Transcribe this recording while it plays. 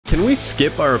Can we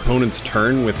skip our opponent's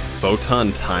turn with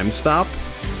Photon Timestop?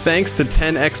 Thanks to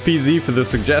 10xpz for the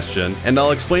suggestion, and I'll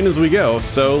explain as we go,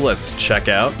 so let's check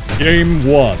out Game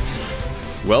 1.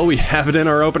 Well, we have it in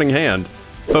our opening hand.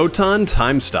 Photon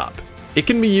Timestop. It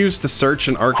can be used to search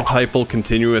an archetypal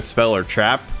continuous spell or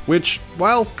trap, which,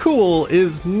 while cool,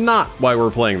 is not why we're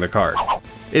playing the card.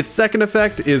 Its second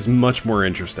effect is much more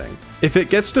interesting. If it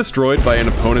gets destroyed by an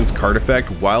opponent's card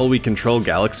effect while we control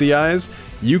Galaxy-Eyes,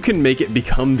 you can make it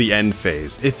become the end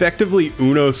phase, effectively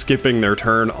Uno skipping their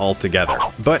turn altogether.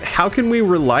 But how can we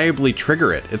reliably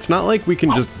trigger it? It's not like we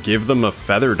can just give them a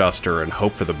feather duster and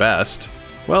hope for the best.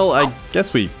 Well, I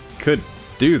guess we could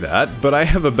do that, but I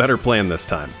have a better plan this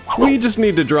time. We just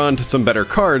need to draw into some better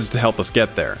cards to help us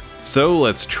get there. So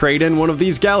let's trade in one of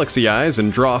these Galaxy-Eyes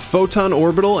and draw Photon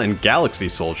Orbital and Galaxy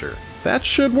Soldier. That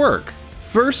should work.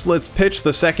 First, let's pitch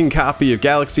the second copy of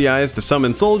Galaxy-Eyes to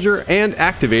summon Soldier and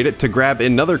activate it to grab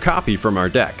another copy from our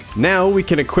deck. Now we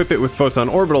can equip it with Photon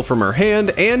Orbital from our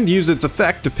hand and use its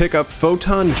effect to pick up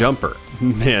Photon Jumper.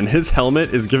 Man, his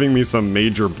helmet is giving me some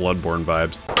major Bloodborne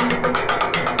vibes.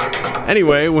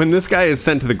 Anyway, when this guy is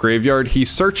sent to the graveyard, he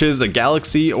searches a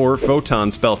Galaxy or Photon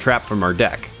spell trap from our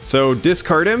deck. So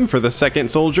discard him for the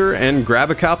second Soldier and grab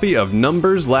a copy of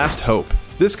Number's Last Hope.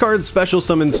 This card special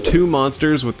summons 2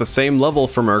 monsters with the same level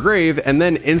from our grave and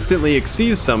then instantly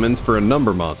exceeds summons for a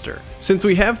number monster. Since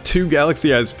we have 2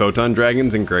 Galaxy-Eyes Photon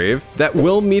Dragons in grave, that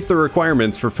will meet the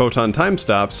requirements for Photon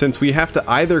Timestop since we have to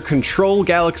either control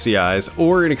Galaxy-Eyes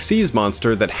or an Xyz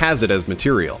monster that has it as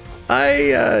material.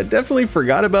 I definitely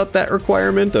forgot about that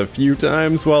requirement a few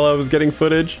times while I was getting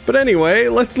footage. But anyway,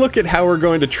 let's look at how we're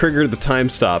going to trigger the time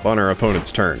stop on our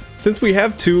opponent's turn. Since we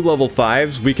have 2 level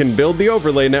 5s, we can build the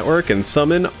overlay network and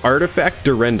summon Artifact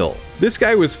Durendal. This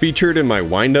guy was featured in my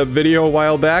wind-up video a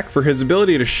while back for his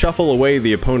ability to shuffle away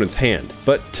the opponent's hand.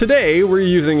 But today, we're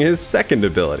using his second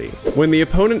ability. When the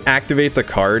opponent activates a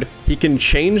card, he can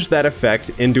change that effect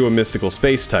into a Mystical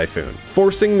Space Typhoon,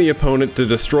 forcing the opponent to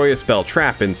destroy a spell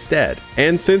trap instead.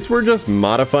 And since we're just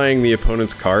modifying the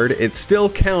opponent's card, it still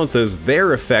counts as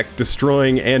their effect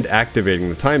destroying and activating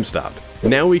the time stop.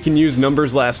 Now we can use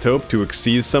Number's Last Hope to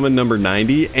Xyz summon number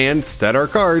 90 and set our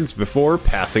cards before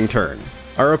passing turn.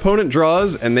 Our opponent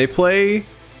draws and they play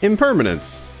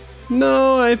Impermanence.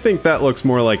 No, I think that looks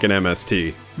more like an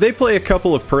MST. They play a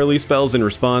couple of Pearly spells in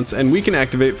response, and we can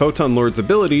activate Photon Lord's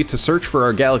ability to search for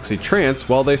our Galaxy Trance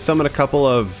while they summon a couple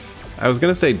of, I was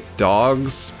gonna say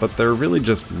dogs, but they're really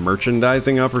just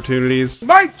merchandising opportunities.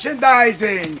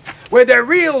 Merchandising! Where the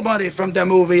real money from the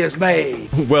movie is made!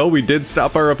 Well, we did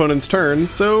stop our opponent's turn,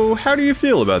 so how do you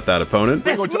feel about that, opponent?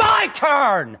 It's my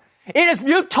turn!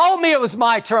 You told me it was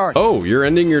my turn! Oh, you're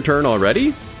ending your turn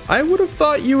already? I would have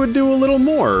thought you would do a little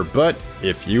more, but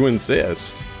if you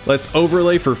insist. Let's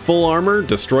overlay for full armor,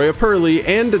 destroy a Pearly,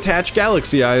 and detach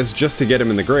Galaxy-Eyes just to get him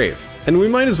in the grave. And we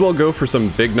might as well go for some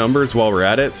big numbers while we're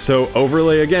at it, so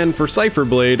overlay again for Cipher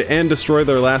Blade and destroy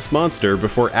their last monster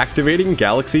before activating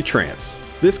Galaxy Trance.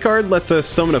 This card lets us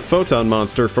summon a Photon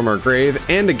monster from our grave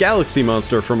and a Galaxy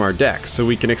monster from our deck, so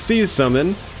we can Xyz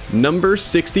summon number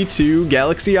 62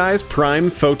 Galaxy-Eyes Prime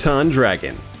Photon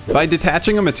Dragon. By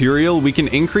detaching a material, we can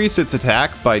increase its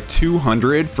attack by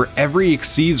 200 for every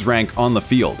Xyz rank on the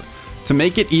field. To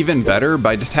make it even better,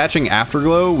 by detaching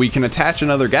Afterglow, we can attach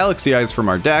another Galaxy-Eyes from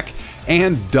our deck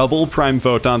and double Prime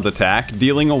Photon's attack,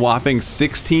 dealing a whopping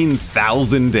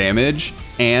 16,000 damage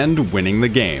and winning the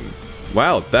game.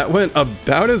 Wow, that went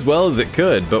about as well as it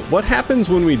could, but what happens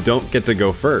when we don't get to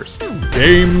go first?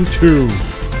 Game 2.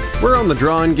 We're on the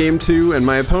draw in Game 2, and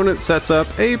my opponent sets up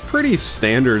a pretty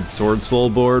standard Sword Soul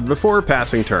board before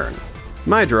passing turn.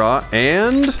 My draw,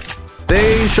 and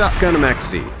they shotgun a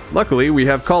Mexi. Luckily, we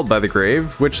have Called by the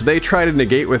Grave, which they try to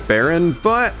negate with Baron,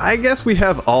 but I guess we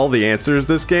have all the answers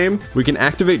this game. We can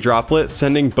activate Droplet,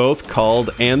 sending both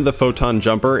Called and the Photon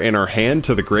Jumper in our hand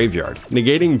to the graveyard,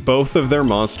 negating both of their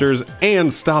monsters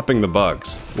and stopping the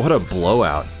bugs. What a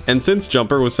blowout. And since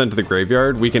Jumper was sent to the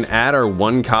graveyard, we can add our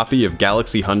 1 copy of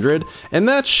Galaxy 100, and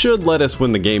that should let us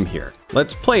win the game here.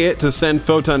 Let's play it to send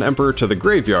Photon Emperor to the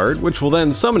graveyard, which will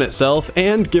then summon itself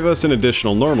and give us an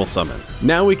additional normal summon.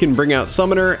 Now we can bring out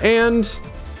Summoner and...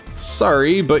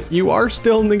 sorry, but you are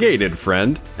still negated,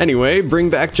 friend. Anyway, bring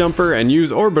back Jumper and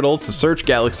use Orbital to search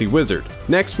Galaxy Wizard.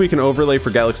 Next, we can overlay for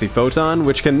Galaxy Photon,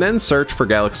 which can then search for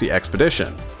Galaxy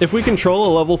Expedition. If we control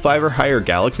a level 5 or higher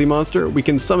Galaxy monster, we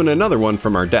can summon another one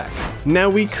from our deck. Now,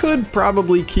 we could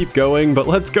probably keep going, but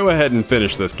let's go ahead and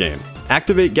finish this game.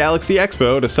 Activate Galaxy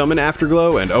Expo to summon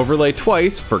Afterglow and overlay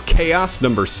twice for Chaos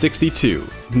number 62.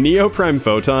 Neo Prime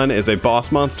Photon is a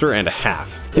boss monster and a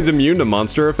half. He's immune to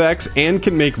monster effects and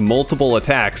can make multiple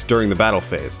attacks during the battle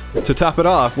phase. To top it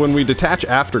off, when we detach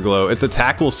Afterglow, its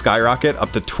attack will skyrocket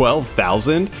up to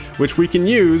 12,000, which we can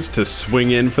use to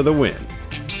swing in for the win.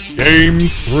 Game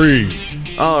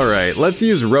 3. Alright, let's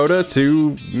use Rhoda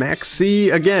to max C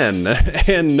again,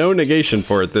 and no negation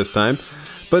for it this time.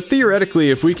 But theoretically,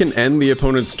 if we can end the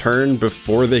opponent's turn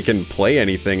before they can play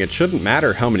anything, it shouldn't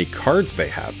matter how many cards they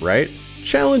have, right?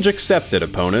 Challenge accepted,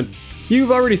 opponent.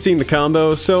 You've already seen the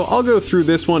combo, so I'll go through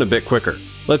this one a bit quicker.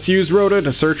 Let's use Rhoda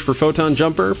to search for Photon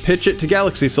Jumper, pitch it to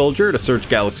Galaxy Soldier to search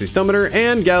Galaxy Summoner,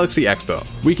 and Galaxy Expo.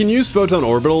 We can use Photon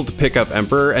Orbital to pick up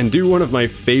Emperor and do one of my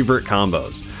favorite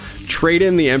combos. Trade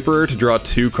in the Emperor to draw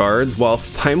 2 cards while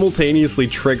simultaneously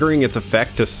triggering its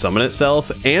effect to summon itself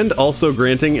and also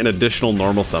granting an additional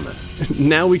normal summon.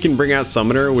 Now we can bring out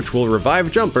Summoner, which will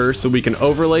revive Jumper so we can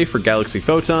overlay for Galaxy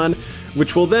Photon,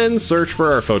 which will then search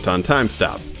for our Photon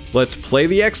Timestop. Let's play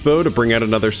the Expo to bring out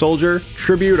another Soldier,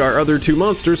 tribute our other 2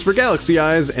 monsters for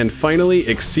Galaxy-Eyes, and finally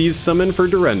Xyz summon for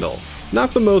Durendal.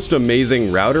 Not the most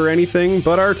amazing route or anything,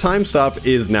 but our Timestop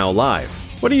is now live.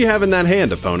 What do you have in that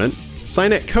hand, opponent?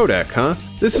 Signet Codec, huh?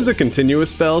 This is a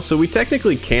continuous spell, so we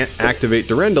technically can't activate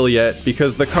Durendal yet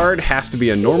because the card has to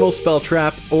be a normal spell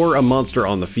trap or a monster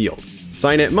on the field.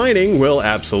 Signet Mining will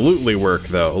absolutely work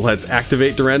though. Let's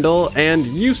activate Durendal, and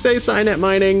you say Signet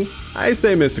Mining, I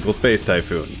say Mystical Space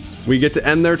Typhoon. We get to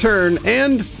end their turn,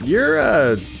 and you're,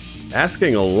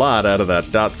 asking a lot out of that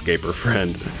Dotscaper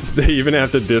friend. They even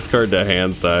have to discard the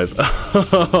hand size.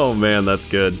 Oh man, that's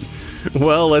good.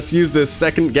 Well, let's use this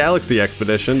second Galaxy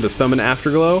Expedition to summon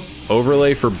Afterglow,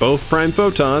 overlay for both Prime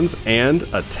Photons, and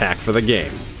attack for the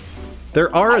game.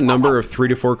 There are a number of 3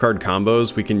 to 4 card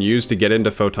combos we can use to get into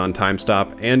Photon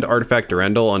Timestop and Artifact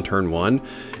Durendal on turn 1.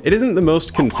 It isn't the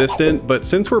most consistent, but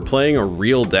since we're playing a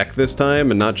real deck this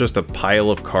time and not just a pile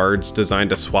of cards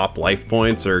designed to swap life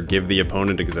points or give the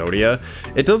opponent Exodia,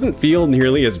 it doesn't feel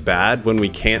nearly as bad when we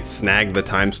can't snag the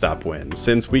Timestop win,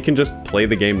 since we can just play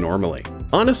the game normally.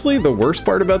 Honestly, the worst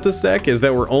part about this deck is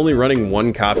that we're only running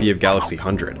 1 copy of Galaxy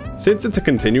 100. Since it's a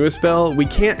continuous spell, we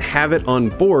can't have it on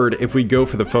board if we go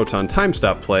for the Photon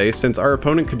Timestop play, since our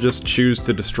opponent could just choose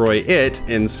to destroy it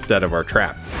instead of our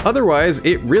trap. Otherwise,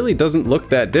 it really doesn't look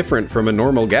that different from a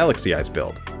normal Galaxy-Eyes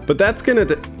build. But that's gonna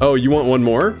oh, you want one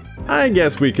more? I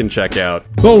guess we can check out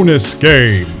Bonus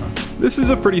game. This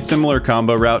is a pretty similar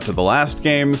combo route to the last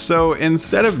game, so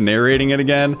instead of narrating it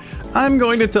again, I'm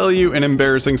going to tell you an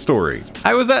embarrassing story.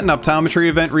 I was at an optometry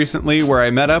event recently where I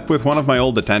met up with one of my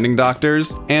old attending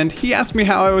doctors, and he asked me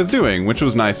how I was doing, which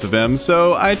was nice of him,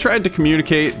 so I tried to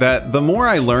communicate that the more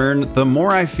I learn, the more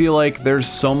I feel like there's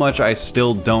so much I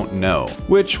still don't know,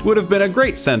 which would have been a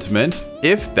great sentiment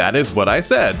if that is what I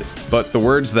said. But the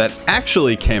words that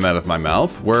actually came out of my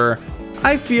mouth were,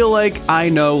 I feel like I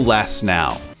know less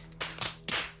now.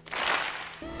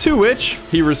 To which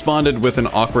he responded with an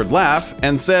awkward laugh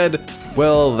and said,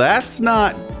 well, that's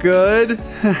not good.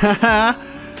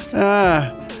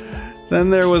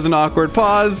 Then there was an awkward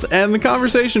pause and the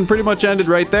conversation pretty much ended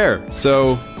right there.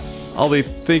 So I'll be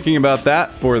thinking about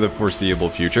that for the foreseeable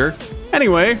future.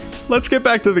 Anyway, let's get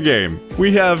back to the game.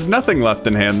 We have nothing left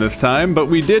in hand this time, but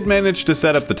we did manage to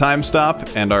set up the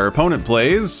Timestop, and our opponent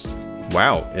plays...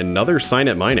 wow, another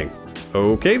Signet Mining.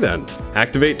 Okay then.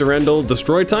 Activate Durendal,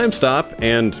 destroy Timestop,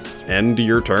 and end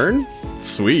your turn?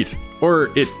 Sweet.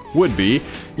 Or it would be.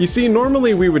 You see,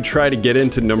 normally we would try to get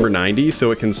into number 90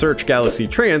 so it can search Galaxy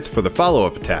Trance for the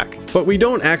follow-up attack. But we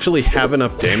don't actually have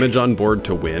enough damage on board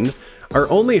to win. Our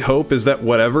only hope is that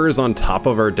whatever is on top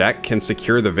of our deck can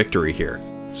secure the victory here.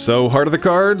 So, Heart of the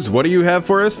Cards, what do you have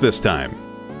for us this time?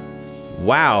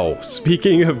 Wow,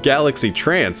 speaking of Galaxy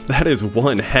Trance, that is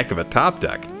one heck of a top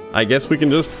deck. I guess we can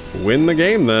just win the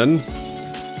game then.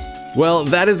 Well,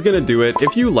 that is gonna do it.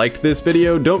 If you liked this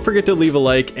video, don't forget to leave a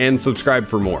like and subscribe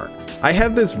for more. I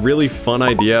have this really fun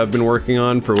idea I've been working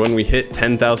on for when we hit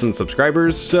 10,000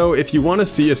 subscribers, so if you want to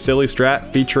see a silly strat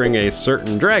featuring a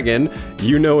certain dragon,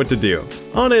 you know what to do.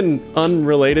 On an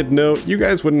unrelated note, you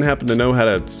guys wouldn't happen to know how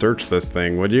to search this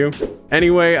thing, would you?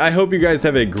 Anyway, I hope you guys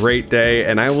have a great day,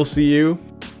 and I will see you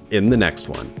in the next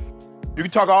one. You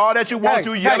can talk all that you want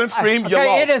to, yell and scream, you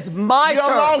lost. It is my turn. You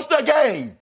lost the game.